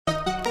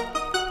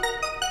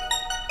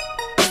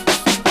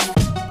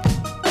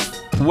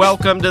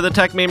Welcome to the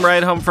Tech Meme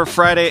Ride Home for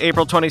Friday,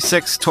 April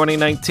 26,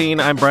 2019.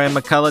 I'm Brian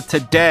McCullough.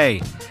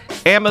 Today,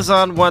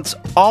 Amazon wants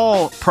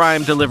all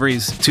Prime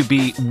deliveries to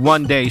be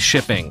one-day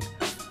shipping.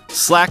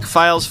 Slack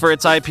files for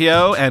its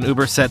IPO, and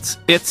Uber sets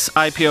its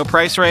IPO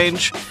price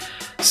range.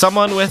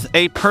 Someone with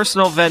a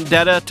personal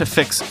vendetta to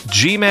fix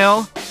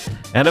Gmail.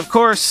 And of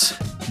course,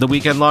 the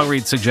weekend long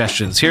read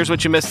suggestions. Here's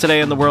what you missed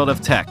today in the world of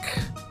tech.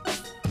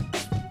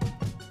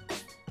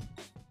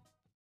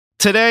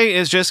 Today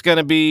is just going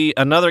to be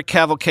another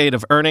cavalcade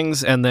of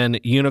earnings and then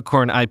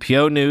unicorn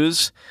IPO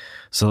news.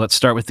 So let's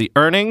start with the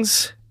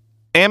earnings.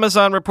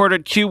 Amazon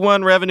reported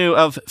Q1 revenue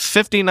of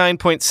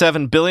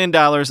 $59.7 billion,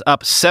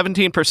 up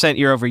 17%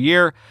 year over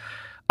year.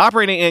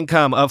 Operating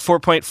income of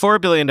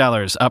 $4.4 billion,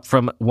 up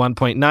from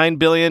 $1.9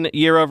 billion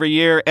year over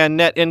year. And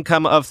net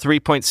income of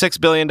 $3.6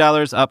 billion,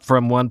 up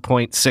from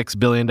 $1.6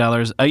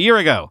 billion a year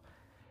ago.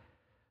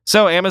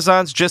 So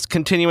Amazon's just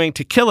continuing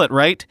to kill it,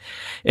 right?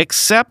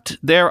 Except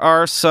there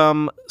are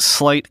some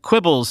slight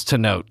quibbles to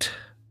note.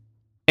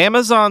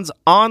 Amazon's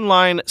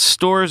online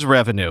stores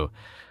revenue,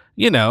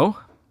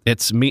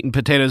 its meat and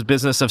potatoes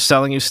business of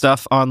selling you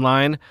stuff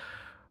online,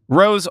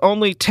 rose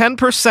only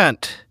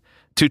 10%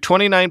 to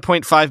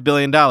 $29.5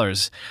 billion.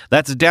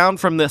 That's down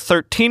from the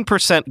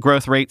 13%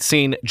 growth rate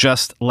seen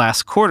just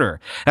last quarter.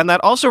 And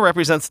that also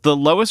represents the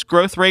lowest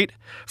growth rate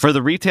for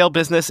the retail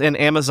business in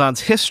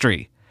Amazon's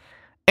history.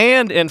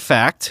 And in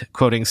fact,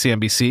 quoting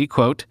CNBC,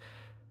 quote,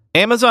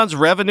 Amazon's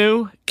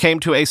revenue came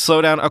to a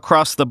slowdown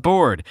across the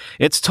board.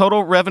 Its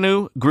total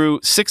revenue grew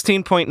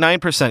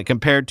 16.9%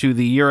 compared to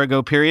the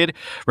year-ago period,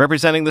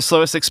 representing the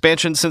slowest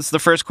expansion since the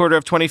first quarter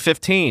of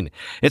 2015.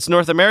 Its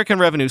North American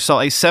revenue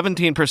saw a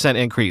 17%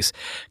 increase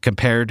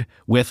compared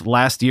with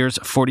last year's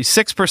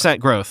 46%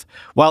 growth,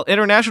 while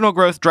international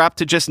growth dropped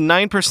to just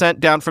 9%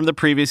 down from the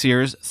previous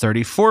year's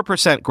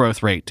 34%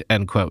 growth rate,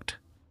 end quote.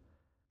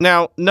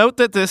 Now, note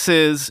that this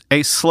is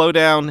a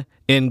slowdown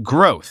in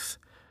growth.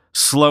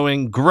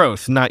 Slowing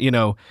growth, not,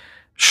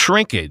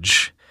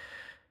 shrinkage.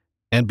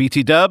 And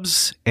BT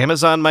dubs,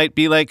 Amazon might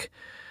be like,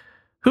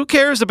 who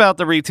cares about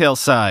the retail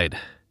side?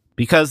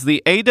 Because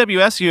the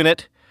AWS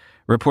unit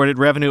reported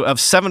revenue of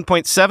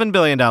 $7.7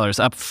 billion,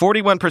 up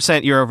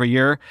 41% year over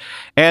year.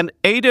 And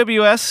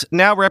AWS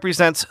now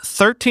represents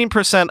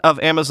 13% of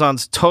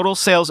Amazon's total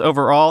sales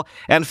overall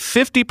and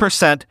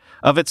 50%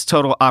 of its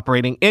total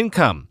operating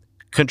income,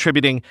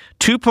 contributing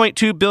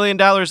 $2.2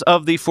 billion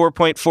of the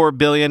 $4.4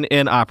 billion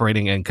in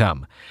operating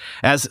income.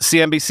 As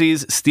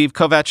CNBC's Steve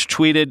Kovach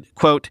tweeted,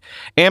 quote,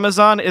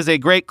 Amazon is a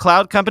great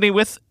cloud company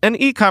with an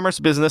e-commerce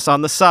business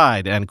on the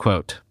side, end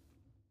quote.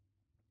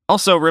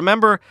 Also,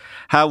 remember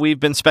how we've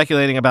been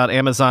speculating about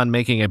Amazon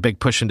making a big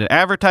push into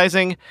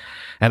advertising?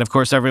 And of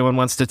course, everyone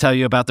wants to tell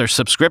you about their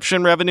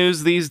subscription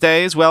revenues these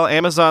days. Well,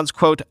 Amazon's,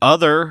 quote,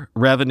 other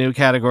revenue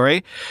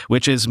category,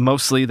 which is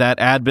mostly that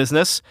ad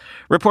business,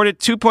 reported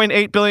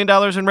 $2.8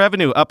 billion in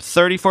revenue, up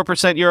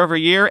 34% year over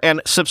year,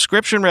 and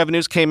subscription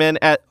revenues came in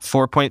at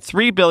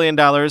 $4.3 billion,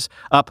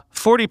 up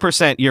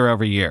 40% year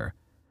over year.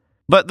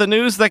 But the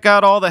news that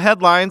got all the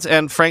headlines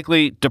and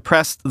frankly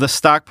depressed the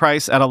stock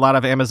price at a lot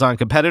of Amazon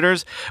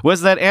competitors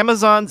was that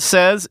Amazon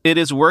says it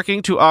is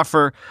working to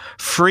offer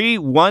free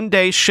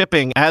one-day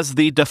shipping as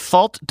the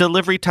default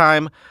delivery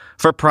time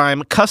for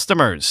Prime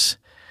customers.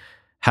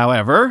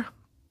 However,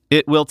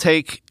 it will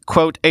take,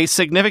 quote, a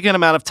significant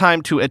amount of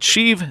time to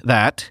achieve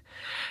that,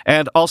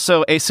 and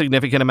also a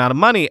significant amount of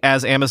money,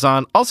 as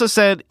Amazon also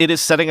said it is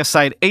setting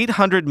aside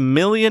 $800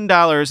 million in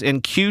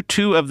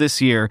Q2 of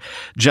this year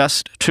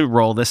just to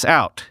roll this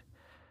out.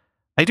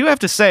 I do have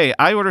to say,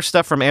 I order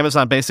stuff from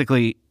Amazon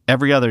basically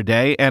every other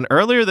day, and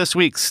earlier this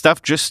week,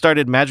 stuff just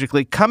started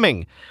magically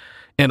coming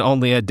in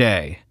only a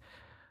day.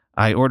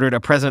 I ordered a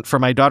present for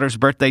my daughter's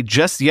birthday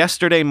just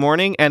yesterday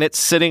morning, and it's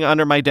sitting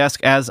under my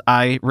desk as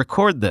I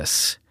record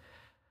this.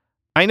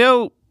 I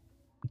know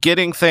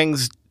getting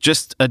things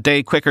just a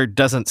day quicker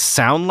doesn't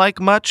sound like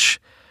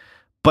much,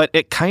 but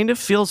it kind of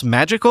feels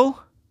magical.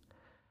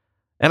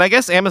 And I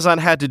guess Amazon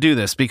had to do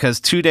this because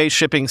 2-day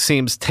shipping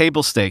seems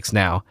table stakes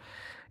now.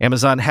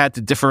 Amazon had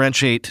to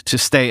differentiate to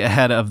stay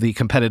ahead of the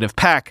competitive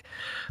pack,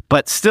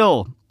 but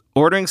still,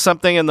 ordering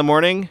something in the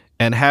morning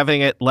and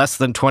having it less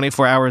than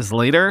 24 hours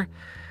later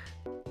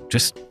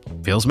just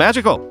feels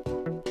magical.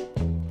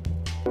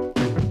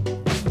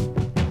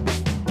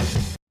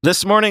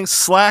 This morning,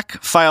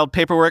 Slack filed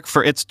paperwork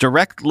for its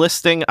direct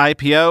listing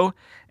IPO,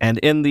 and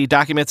in the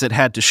documents it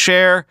had to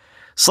share,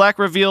 Slack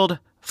revealed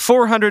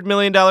 $400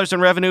 million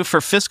in revenue for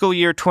fiscal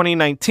year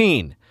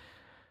 2019,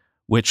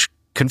 which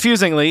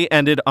confusingly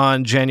ended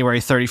on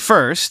January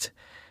 31st,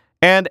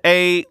 and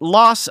a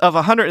loss of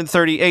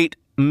 $138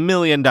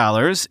 million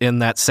in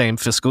that same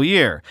fiscal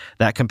year.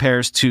 That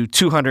compares to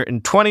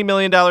 $220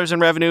 million in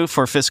revenue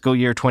for fiscal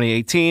year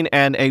 2018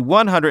 and a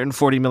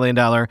 $140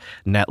 million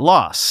net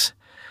loss.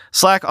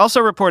 Slack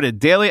also reported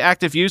daily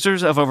active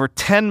users of over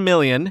 10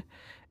 million,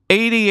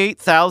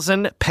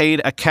 88,000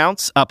 paid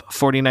accounts, up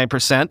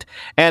 49%,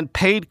 and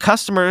paid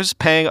customers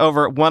paying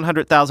over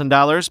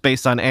 $100,000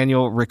 based on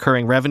annual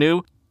recurring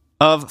revenue,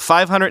 of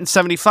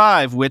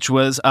 575, which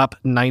was up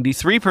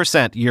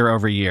 93% year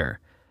over year.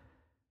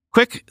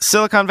 Quick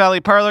Silicon Valley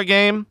parlor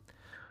game.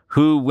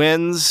 Who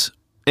wins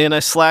in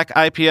a Slack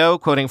IPO?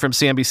 Quoting from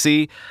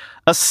CNBC,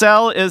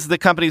 Accel is the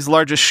company's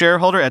largest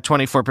shareholder at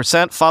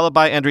 24%, followed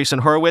by Andreessen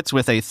Horowitz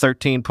with a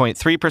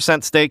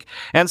 13.3% stake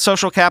and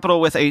Social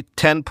Capital with a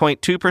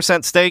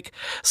 10.2% stake.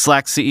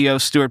 Slack CEO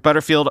Stuart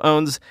Butterfield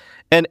owns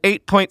an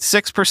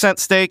 8.6%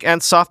 stake,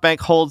 and SoftBank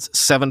holds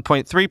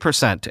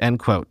 7.3%, end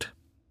quote.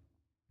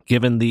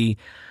 Given the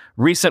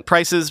recent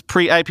prices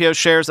pre-IPO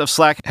shares of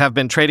Slack have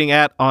been trading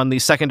at on the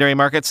secondary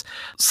markets,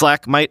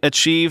 Slack might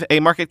achieve a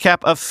market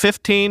cap of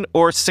 $15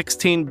 or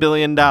 $16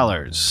 billion.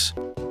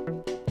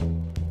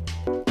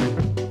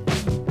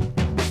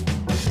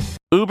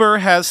 Uber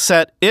has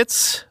set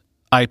its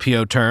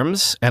IPO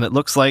terms, and it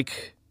looks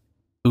like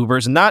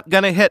Uber's not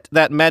going to hit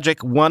that magic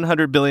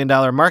 $100 billion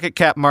market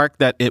cap mark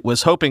that it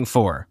was hoping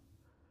for.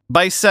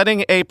 By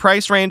setting a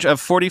price range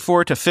of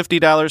 $44 to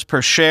 $50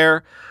 per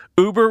share,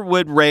 Uber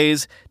would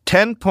raise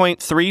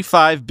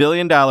 $10.35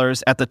 billion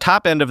at the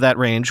top end of that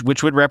range,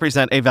 which would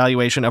represent a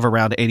valuation of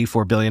around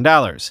 $84 billion.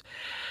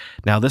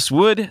 Now, this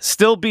would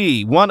still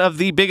be one of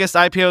the biggest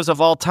IPOs of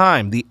all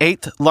time, the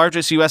 8th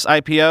largest U.S.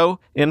 IPO,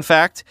 in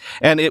fact,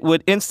 and it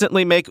would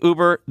instantly make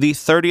Uber the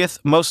 30th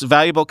most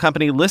valuable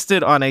company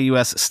listed on a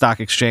U.S. stock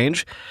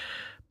exchange.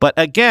 But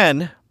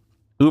again,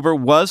 Uber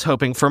was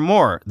hoping for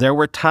more. There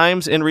were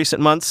times in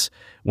recent months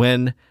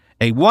when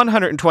a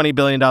 $120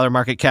 billion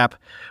market cap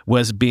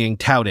was being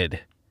touted.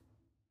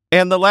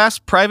 And the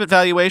last private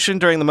valuation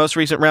during the most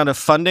recent round of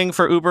funding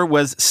for Uber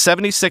was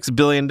 $76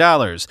 billion.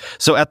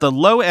 So at the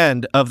low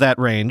end of that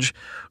range,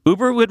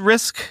 Uber would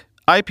risk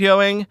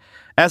IPOing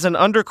as an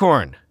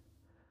undercorn.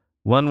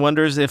 One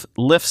wonders if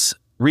Lyft's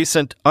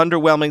recent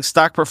underwhelming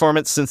stock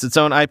performance since its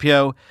own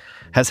IPO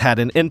has had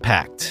an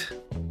impact.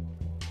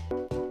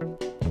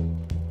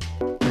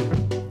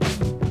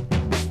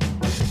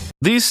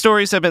 These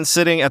stories have been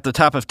sitting at the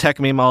top of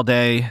TechMeme all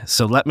day,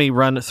 so let me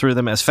run through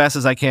them as fast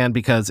as I can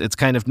because it's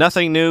kind of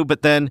nothing new,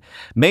 but then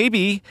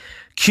maybe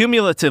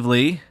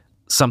cumulatively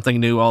something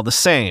new all the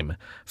same.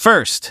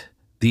 First,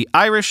 the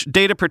Irish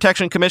Data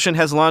Protection Commission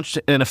has launched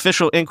an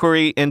official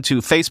inquiry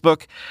into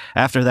Facebook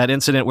after that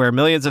incident where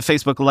millions of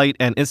Facebook Lite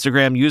and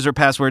Instagram user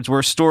passwords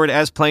were stored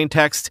as plain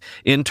text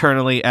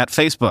internally at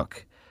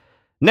Facebook.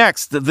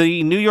 Next,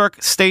 the New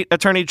York State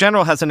Attorney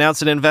General has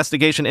announced an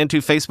investigation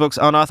into Facebook's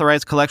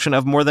unauthorized collection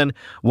of more than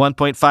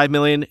 1.5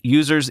 million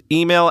users'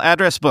 email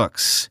address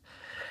books.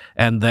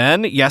 And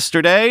then,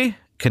 yesterday,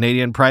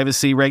 Canadian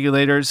privacy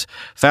regulators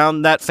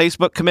found that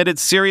Facebook committed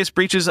serious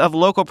breaches of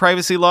local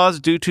privacy laws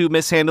due to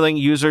mishandling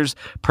users'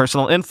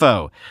 personal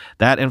info.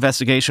 That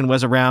investigation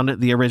was around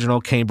the original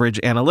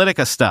Cambridge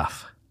Analytica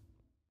stuff.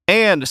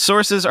 And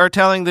sources are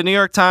telling the New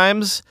York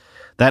Times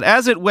that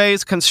as it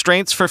weighs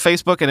constraints for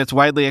Facebook and its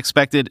widely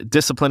expected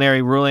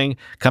disciplinary ruling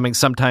coming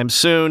sometime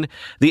soon,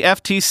 the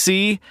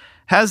FTC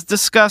has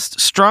discussed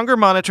stronger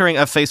monitoring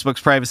of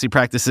Facebook's privacy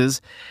practices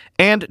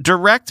and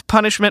direct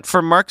punishment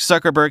for Mark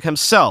Zuckerberg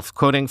himself,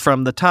 quoting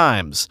from The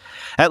Times.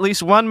 At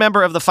least one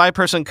member of the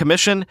 5-person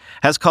commission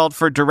has called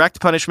for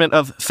direct punishment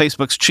of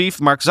Facebook's chief,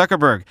 Mark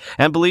Zuckerberg,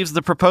 and believes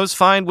the proposed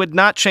fine would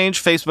not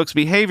change Facebook's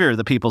behavior,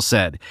 the people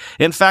said.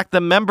 In fact, the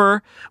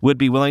member would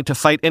be willing to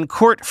fight in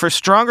court for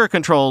stronger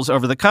controls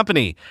over the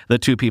company, the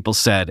two people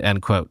said,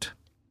 end quote.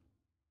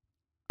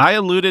 I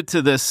alluded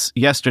to this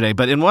yesterday,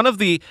 but in one of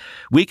the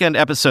weekend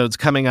episodes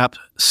coming up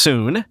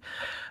soon,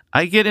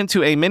 I get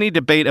into a mini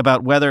debate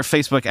about whether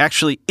Facebook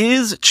actually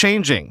is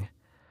changing.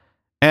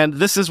 And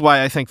this is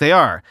why I think they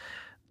are.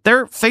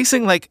 They're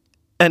facing like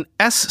an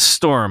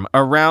S-storm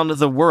around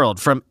the world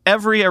from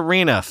every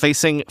arena,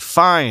 facing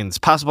fines,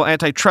 possible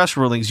antitrust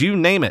rulings, you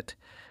name it.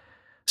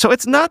 So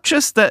it's not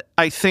just that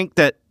I think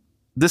that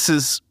this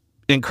is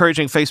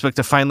encouraging Facebook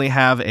to finally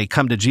have a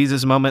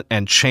come-to-Jesus moment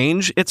and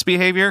change its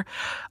behavior.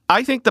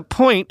 I think the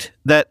point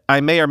that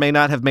I may or may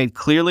not have made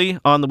clearly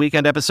on the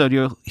weekend episode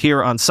you'll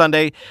hear on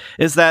Sunday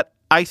is that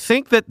I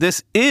think that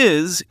this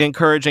is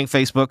encouraging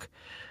Facebook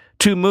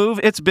to move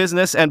its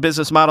business and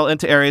business model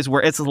into areas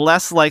where it's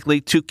less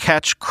likely to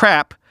catch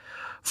crap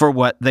for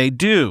what they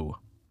do.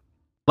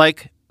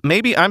 Like,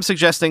 maybe I'm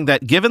suggesting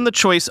that given the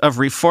choice of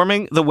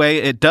reforming the way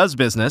it does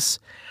business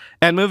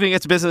and moving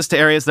its business to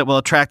areas that will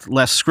attract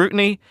less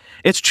scrutiny,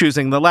 it's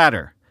choosing the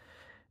latter.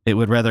 It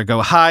would rather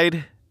go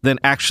hide than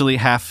actually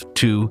have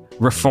to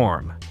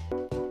reform.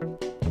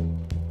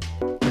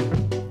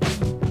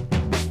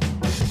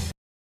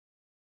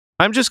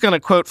 I'm just going to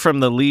quote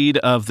from the lead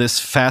of this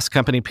Fast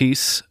Company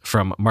piece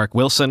from Mark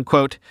Wilson,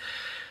 quote,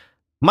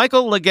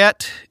 "Michael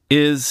Leggett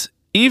is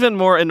even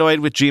more annoyed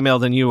with Gmail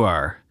than you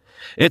are.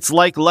 It's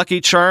like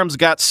Lucky Charms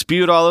got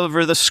spewed all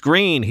over the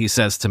screen, he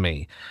says to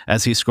me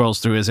as he scrolls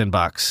through his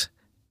inbox.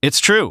 It's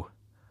true.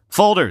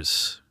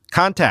 Folders,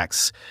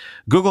 contacts,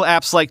 Google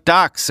apps like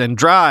Docs and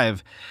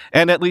Drive,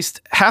 and at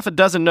least half a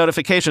dozen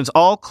notifications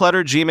all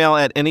clutter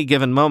Gmail at any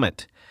given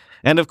moment.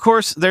 And of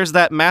course, there's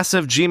that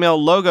massive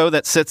Gmail logo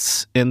that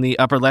sits in the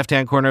upper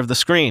left-hand corner of the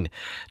screen,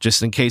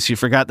 just in case you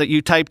forgot that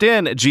you typed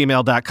in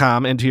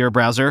gmail.com into your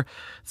browser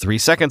 3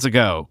 seconds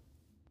ago.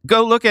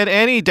 Go look at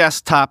any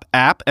desktop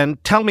app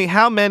and tell me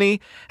how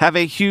many have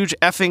a huge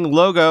effing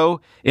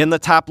logo in the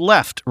top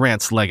left,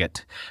 rants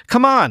Leggett.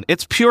 Come on,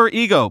 it's pure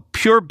ego,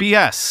 pure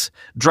BS.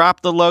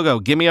 Drop the logo,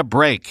 give me a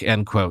break,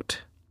 end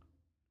quote.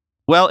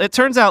 Well, it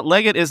turns out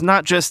Leggett is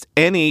not just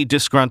any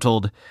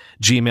disgruntled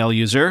Gmail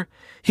user.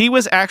 He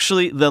was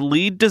actually the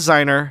lead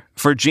designer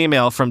for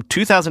Gmail from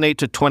 2008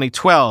 to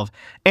 2012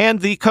 and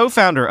the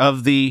co-founder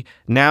of the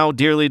now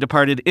dearly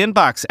departed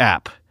Inbox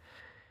app.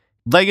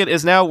 Leggett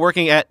is now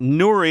working at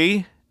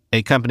Nuri,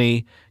 a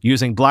company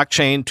using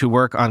blockchain to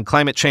work on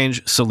climate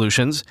change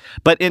solutions.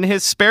 But in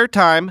his spare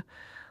time,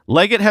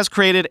 Leggett has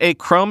created a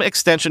Chrome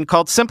extension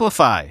called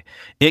Simplify.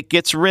 It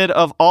gets rid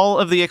of all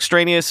of the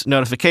extraneous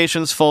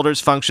notifications, folders,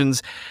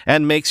 functions,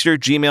 and makes your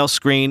Gmail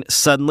screen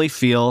suddenly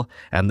feel,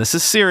 and this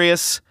is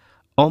serious,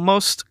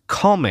 almost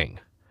calming.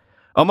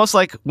 Almost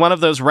like one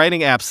of those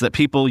writing apps that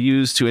people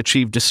use to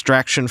achieve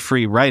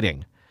distraction-free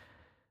writing.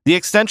 The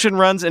extension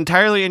runs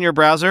entirely in your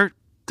browser,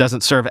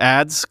 doesn't serve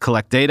ads,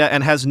 collect data,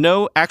 and has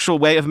no actual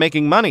way of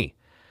making money.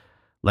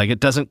 Leggett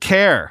doesn't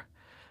care.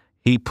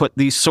 He put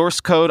the source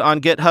code on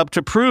GitHub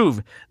to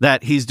prove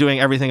that he's doing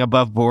everything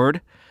above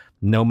board.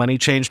 No money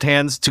changed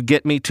hands to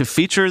get me to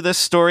feature this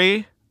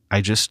story.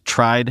 I just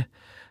tried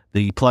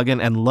the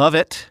plugin and love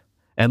it.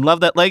 And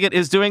love that Leggett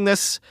is doing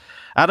this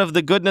out of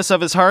the goodness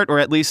of his heart, or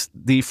at least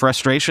the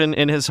frustration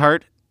in his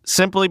heart,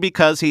 simply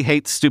because he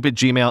hates stupid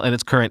Gmail in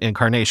its current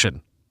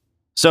incarnation.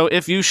 So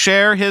if you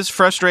share his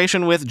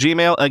frustration with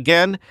Gmail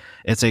again,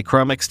 it's a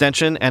Chrome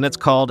extension and it's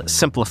called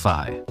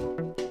Simplify.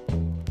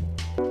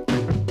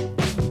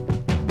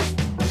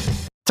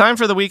 Time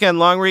for the weekend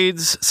long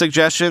reads,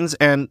 suggestions,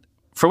 and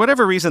for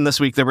whatever reason this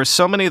week, there were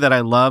so many that I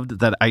loved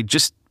that I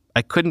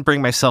couldn't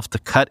bring myself to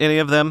cut any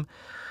of them.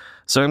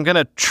 So I'm going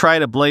to try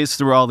to blaze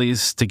through all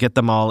these to get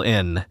them all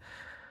in.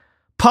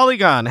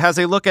 Polygon has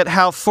a look at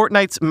how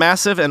Fortnite's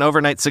massive and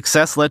overnight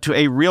success led to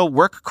a real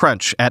work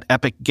crunch at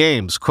Epic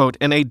Games. Quote,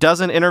 in a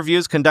dozen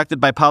interviews conducted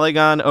by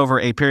Polygon over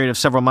a period of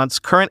several months,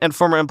 current and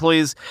former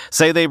employees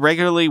say they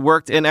regularly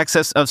worked in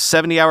excess of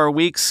 70-hour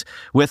weeks,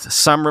 with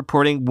some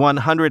reporting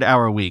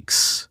 100-hour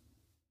weeks.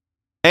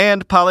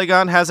 And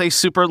Polygon has a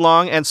super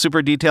long and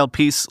super detailed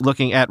piece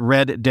looking at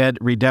Red Dead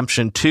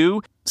Redemption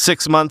 2,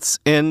 6 months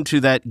into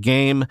that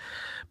game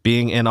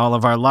being in all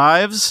of our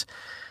lives.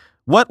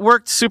 What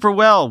worked super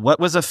well? What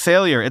was a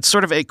failure? It's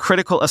sort of a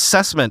critical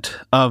assessment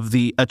of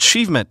the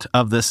achievement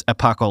of this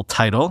epochal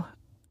title,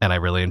 and I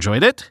really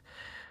enjoyed it.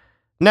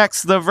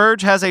 Next, The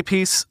Verge has a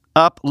piece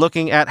up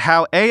looking at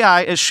how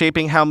AI is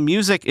shaping how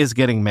music is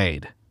getting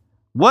made.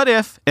 What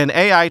if an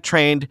AI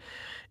trained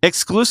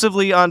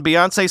exclusively on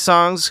Beyoncé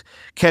songs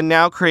can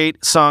now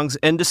create songs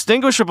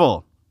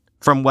indistinguishable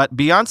from what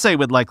Beyoncé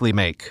would likely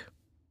make?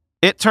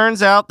 It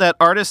turns out that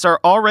artists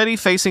are already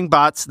facing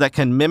bots that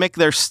can mimic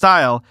their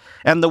style,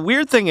 and the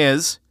weird thing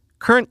is,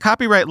 current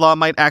copyright law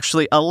might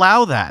actually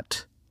allow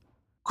that.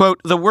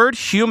 Quote, the word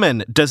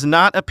human does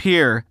not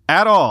appear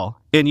at all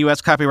in U.S.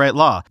 copyright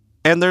law,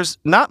 and there's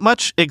not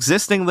much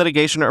existing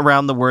litigation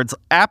around the word's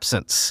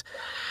absence.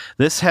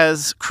 This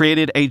has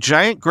created a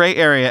giant gray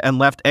area and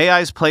left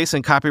AI's place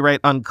in copyright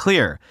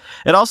unclear.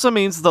 It also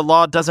means the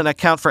law doesn't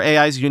account for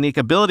AI's unique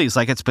abilities,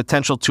 like its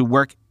potential to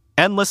work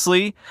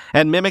endlessly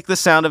and mimic the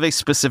sound of a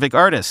specific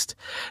artist.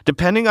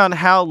 Depending on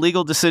how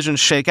legal decisions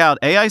shake out,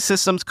 AI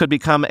systems could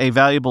become a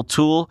valuable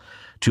tool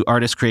to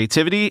artist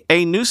creativity,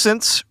 a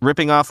nuisance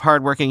ripping off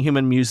hardworking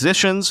human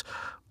musicians,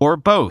 or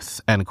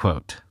both, end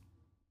quote.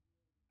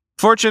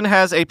 Fortune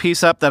has a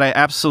piece up that I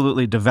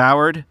absolutely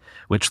devoured,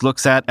 which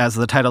looks at, as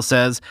the title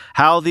says,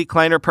 how the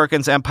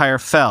Kleiner-Perkins empire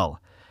fell.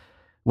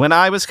 When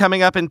I was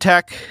coming up in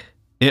tech,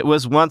 it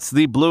was once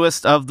the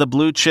bluest of the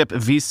blue chip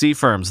VC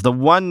firms, the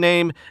one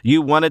name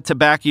you wanted to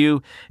back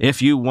you if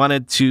you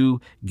wanted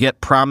to get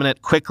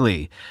prominent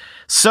quickly.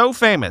 So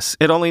famous,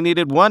 it only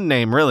needed one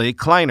name, really,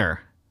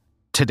 Kleiner.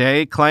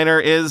 Today, Kleiner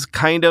is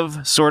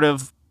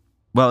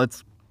it's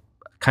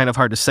kind of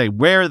hard to say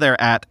where they're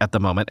at the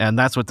moment, and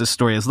that's what this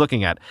story is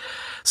looking at.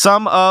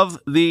 Some of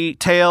the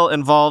tale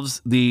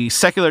involves the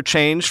secular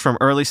change from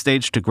early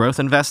stage to growth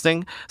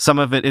investing. Some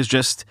of it is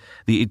just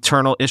the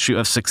eternal issue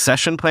of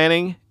succession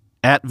planning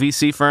at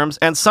VC firms,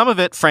 and some of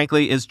it,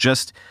 frankly, is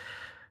just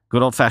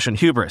good old-fashioned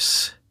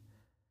hubris.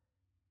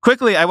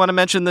 Quickly, I want to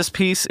mention this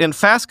piece in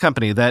Fast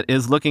Company that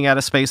is looking at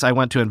a space I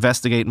want to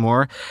investigate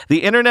more.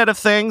 The Internet of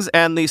Things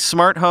and the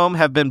smart home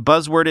have been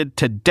buzzworded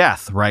to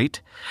death, right?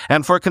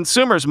 And for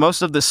consumers,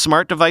 most of the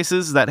smart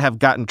devices that have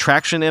gotten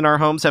traction in our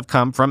homes have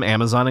come from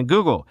Amazon and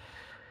Google.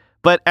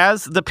 But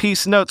as the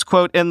piece notes,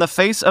 quote, in the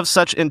face of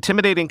such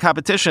intimidating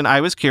competition,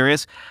 I was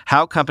curious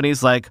how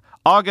companies like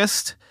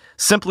August,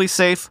 Simply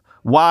Safe,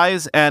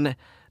 Wise, and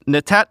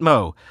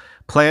Netatmo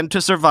plan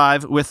to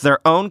survive with their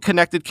own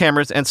connected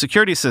cameras and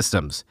security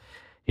systems.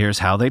 Here's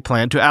how they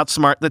plan to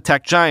outsmart the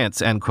tech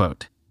giants, end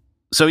quote.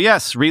 So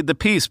yes, read the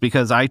piece,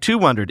 because I too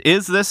wondered,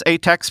 is this a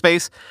tech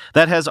space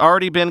that has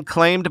already been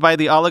claimed by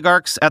the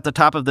oligarchs at the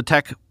top of the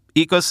tech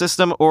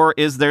ecosystem, or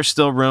is there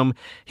still room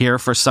here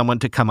for someone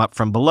to come up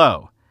from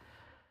below?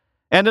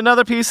 And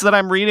another piece that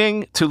I'm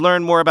reading to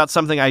learn more about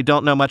something I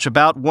don't know much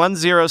about,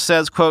 10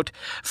 says, quote,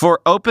 "For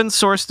open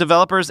source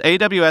developers,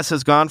 AWS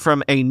has gone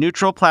from a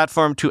neutral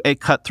platform to a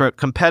cutthroat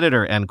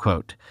competitor," end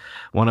quote.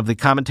 One of the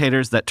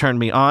commentators that turned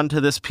me on to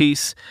this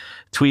piece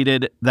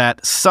tweeted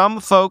that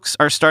some folks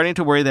are starting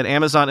to worry that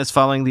Amazon is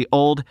following the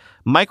old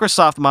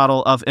Microsoft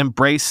model of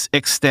embrace,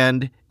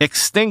 extend,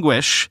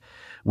 extinguish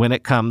when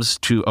it comes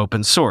to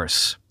open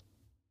source.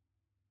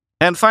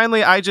 And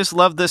finally, I just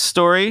love this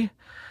story.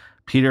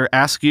 Peter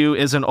Askew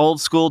is an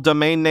old-school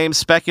domain name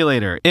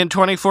speculator. In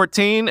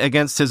 2014,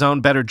 against his own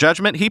better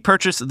judgment, he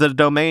purchased the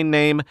domain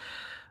name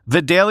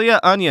Vidalia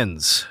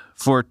Onions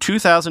for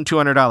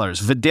 $2,200.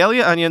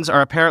 Vidalia onions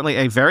are apparently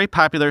a very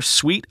popular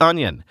sweet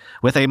onion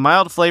with a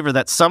mild flavor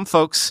that some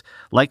folks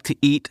like to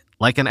eat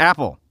like an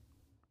apple.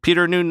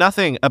 Peter knew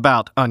nothing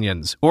about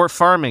onions or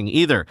farming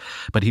either,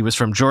 but he was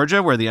from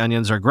Georgia where the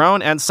onions are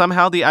grown, and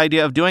somehow the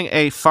idea of doing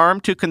a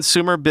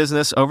farm-to-consumer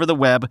business over the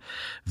web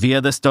via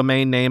this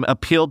domain name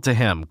appealed to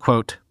him.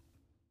 Quote,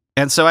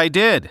 "And so I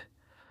did.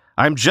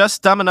 I'm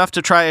just dumb enough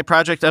to try a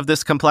project of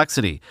this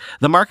complexity.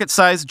 The market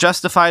size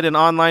justified an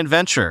online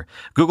venture.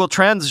 Google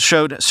Trends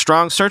showed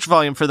strong search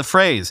volume for the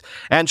phrase,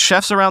 and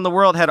chefs around the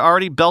world had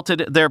already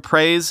belted their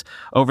praise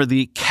over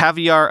the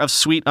caviar of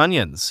sweet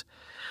onions.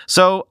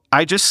 So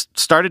I just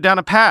started down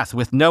a path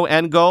with no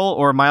end goal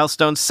or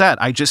milestone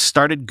set. I just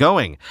started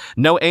going.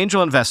 No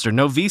angel investor,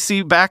 no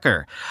VC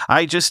backer.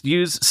 I just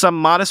used some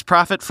modest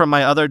profit from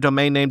my other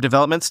domain name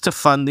developments to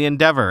fund the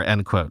endeavor,"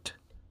 end quote.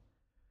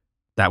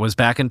 That was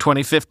back in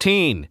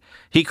 2015.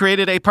 He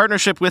created a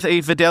partnership with a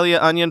Vidalia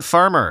onion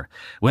farmer.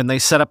 When they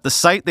set up the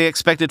site, they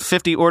expected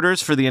 50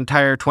 orders for the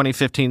entire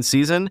 2015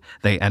 season.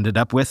 They ended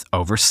up with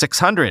over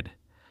 600.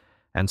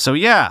 And so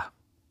yeah,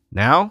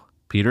 now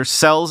Peter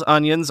sells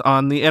onions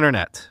on the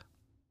internet.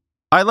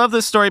 I love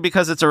this story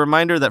because it's a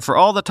reminder that for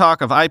all the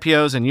talk of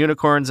IPOs and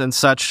unicorns and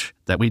such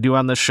that we do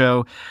on this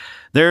show,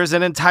 there's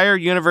an entire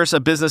universe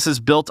of businesses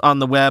built on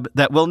the web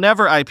that will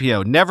never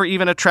IPO, never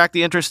even attract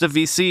the interest of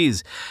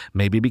VCs,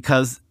 maybe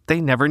because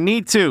they never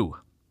need to.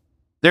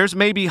 There's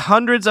maybe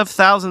hundreds of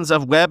thousands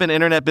of web and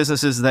internet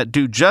businesses that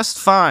do just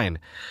fine,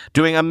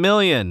 doing 1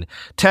 million,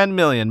 10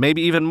 million,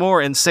 maybe even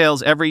more in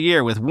sales every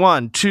year with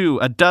 1, 2,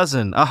 a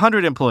dozen,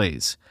 100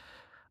 employees.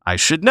 I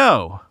should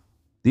know.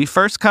 The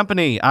first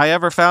company I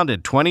ever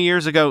founded 20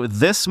 years ago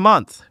this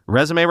month,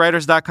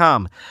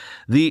 ResumeWriters.com,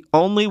 the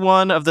only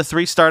one of the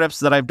 3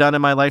 startups that I've done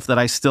in my life that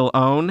I still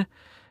own,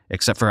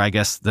 except for, I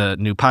guess, the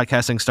new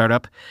podcasting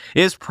startup,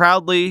 is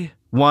proudly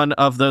one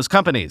of those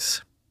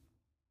companies.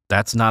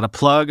 That's not a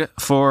plug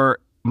for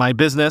my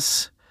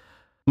business.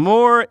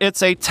 More,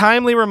 it's a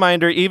timely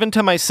reminder, even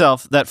to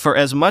myself, that for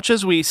as much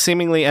as we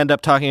seemingly end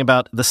up talking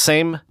about the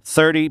same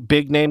 30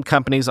 big-name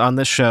companies on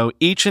this show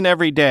each and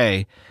every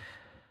day,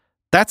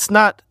 that's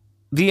not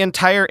the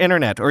entire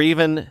internet or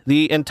even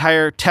the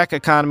entire tech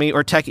economy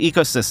or tech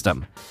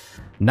ecosystem.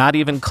 Not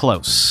even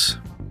close.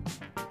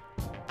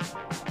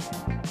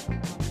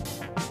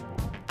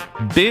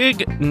 Big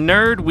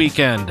nerd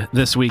weekend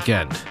this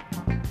weekend.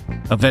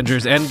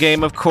 Avengers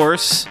Endgame, of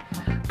course,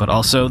 but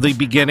also the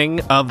beginning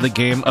of the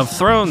Game of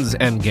Thrones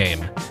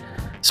Endgame.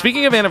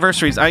 Speaking of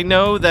anniversaries, I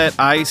know that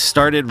I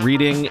started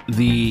reading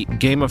the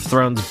Game of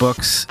Thrones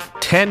books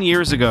 10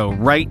 years ago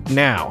right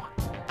now,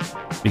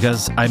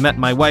 because I met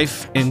my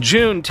wife in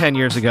June 10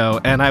 years ago,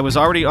 and I was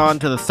already on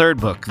to the 3rd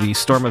book, The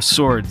Storm of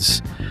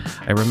Swords.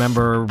 I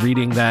remember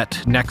reading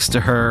that next to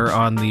her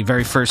on the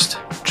very first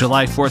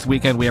July 4th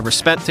weekend we ever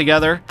spent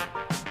together.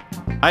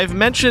 I've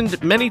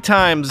mentioned many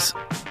times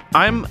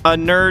I'm a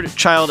nerd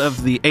child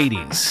of the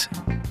 80s.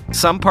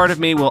 Some part of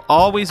me will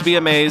always be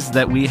amazed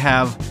that we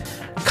have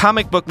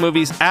comic book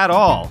movies at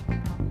all,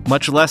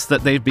 much less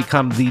that they've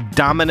become the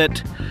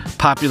dominant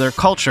popular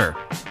culture.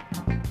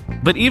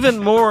 But even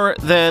more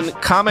than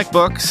comic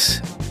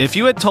books, if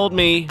you had told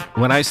me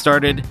when I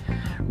started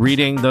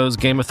reading those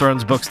Game of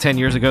Thrones books 10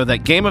 years ago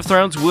that Game of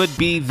Thrones would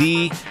be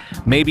the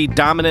maybe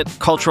dominant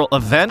cultural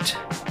event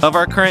of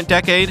our current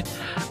decade,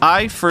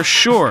 I for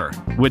sure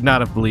would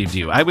not have believed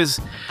you. I was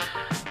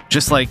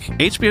just like,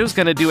 HBO's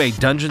going to do a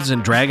Dungeons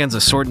and Dragons,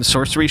 a sword and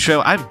sorcery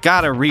show. I've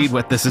got to read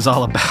what this is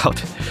all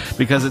about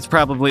because it's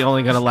probably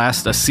only going to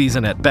last a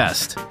season at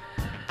best.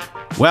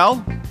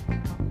 Well,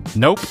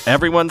 nope.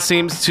 Everyone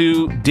seems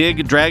to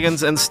dig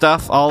dragons and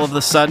stuff all of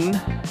a sudden.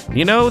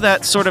 You know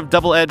that sort of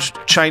double-edged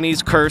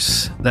Chinese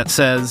curse that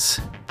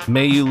says,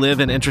 "May you live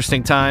in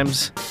interesting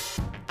times"?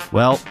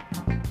 Well,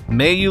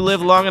 may you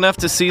live long enough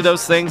to see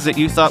those things that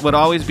you thought would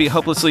always be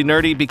hopelessly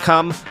nerdy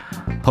become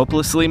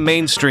hopelessly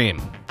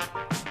mainstream.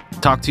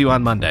 Talk to you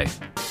on Monday.